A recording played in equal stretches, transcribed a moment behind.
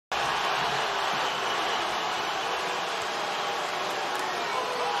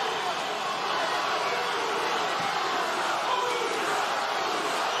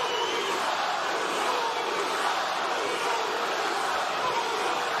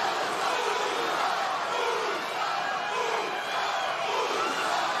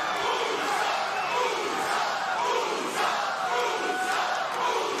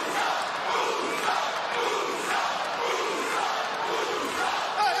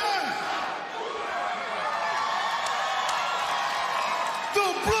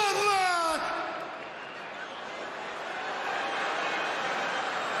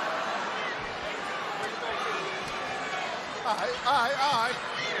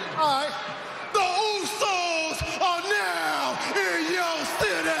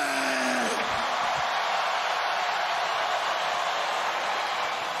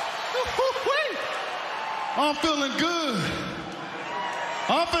I'm feeling good.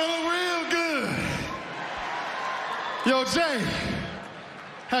 I'm feeling real good. Yo, Jay,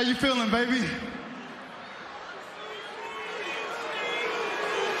 how you feeling, baby?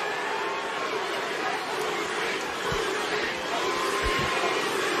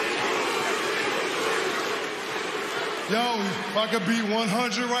 Yo, if I could be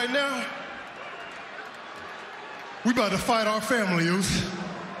 100 right now, we about to fight our family, Us.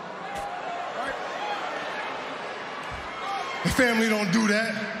 The family don't do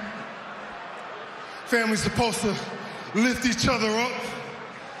that. Family's supposed to lift each other up,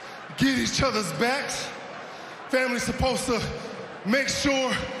 get each other's backs. Family's supposed to make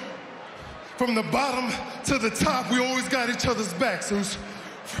sure from the bottom to the top, we always got each other's backs. Us.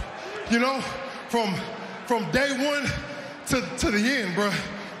 You know, from day one to the end, bro.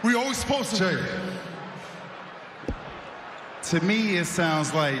 We always supposed to. Jay, to me, it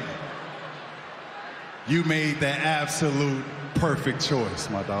sounds like you made the absolute perfect choice,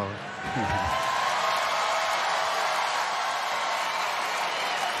 my dog.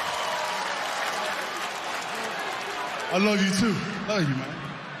 I love you too. Love you, man.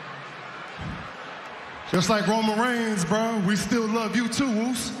 Just like Roman Reigns, bro, we still love you too,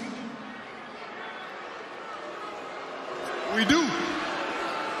 Woos. We do.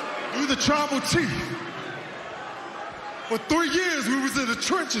 You're the tribal chief. For 3 years, we was in the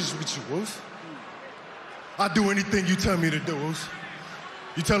trenches with you, Woos. I do anything you tell me to do, Woos.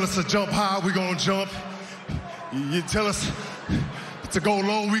 You tell us to jump high, we gonna jump. You tell us to go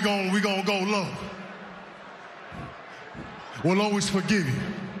low, we gonna go low. We'll always forgive you.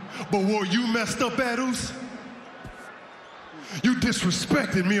 But where you messed up at, Us, you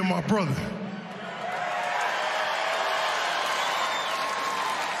disrespected me and my brother.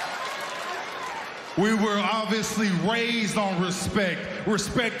 We were obviously raised on respect.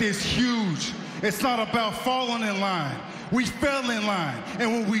 Respect is huge. It's not about falling in line. We fell in line.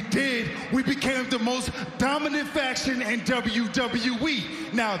 And when we did, we became the most dominant faction in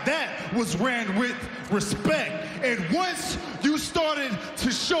WWE. Now that was ran with respect. And once you started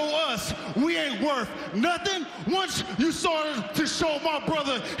to show us we ain't worth nothing, once you started to show my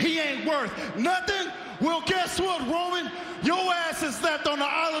brother he ain't worth nothing, well, guess what, Roman? Your ass is left on the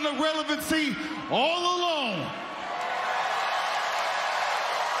island of relevancy all alone.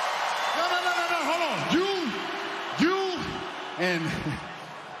 No, hold on. You, and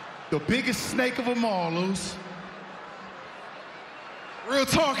the biggest snake of them all, Us. Real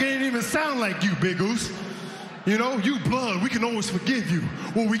talk ain't even sound like you, Big Us. You know, you blood, we can always forgive you.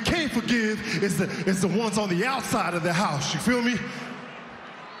 What we can't forgive is the ones on the outside of the house, you feel me?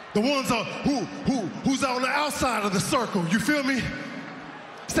 The ones who's on the outside of the circle, you feel me?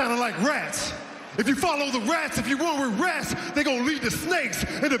 Sounding like rats. If you follow the rats, if you run with rats, they're gonna lead to snakes.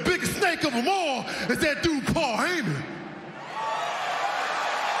 And the biggest snake of them all is that dude, Paul Heyman.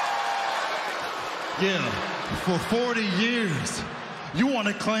 Yeah, for 40 years, you want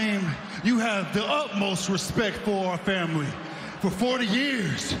to claim you have the utmost respect for our family. For 40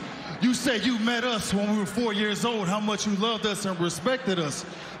 years, you said you met us when we were 4 years old, how much you loved us and respected us.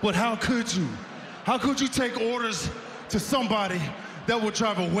 But how could you? How could you take orders to somebody that would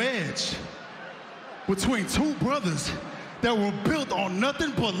drive a wedge between two brothers that were built on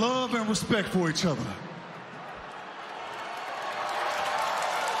nothing but love and respect for each other?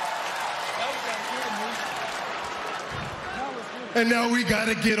 And now we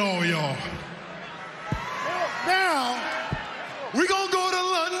gotta get all y'all. Now, we gonna go to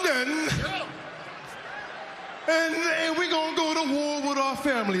London, and we gonna go to war with our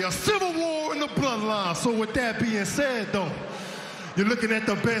family, a civil war in the bloodline. So with that being said, though, you're looking at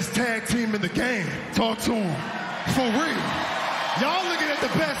the best tag team in the game. Talk to him. For real. Y'all looking at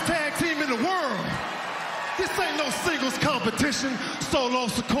the best tag team in the world. This ain't no singles competition. Solo,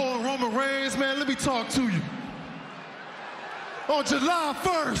 Sikoa, and Roman Reigns, man, let me talk to you. On July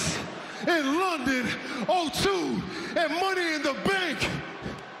 1st, in London, 02, and Money in the Bank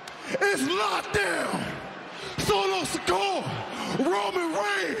is locked down. Solo Sikoa, Roman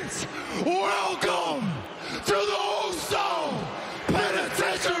Reigns, welcome to the Uso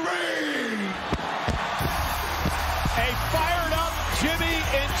Penitentiary. A fired up Jimmy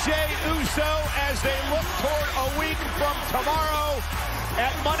and Jey Uso as they look toward a week from tomorrow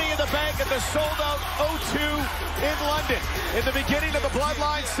at Money in the Bank at the sold-out O2 in London. In the beginning of the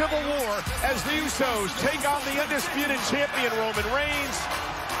Bloodline Civil War, as the Usos take on the undisputed champion Roman Reigns,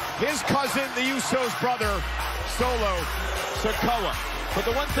 his cousin, the Usos' brother, Solo Sikoa. But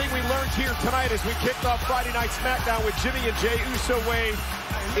the one thing we learned here tonight as we kicked off Friday Night SmackDown with Jimmy and Jey Uso, Wade,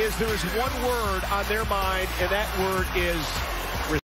 is there is one word on their mind, and that word is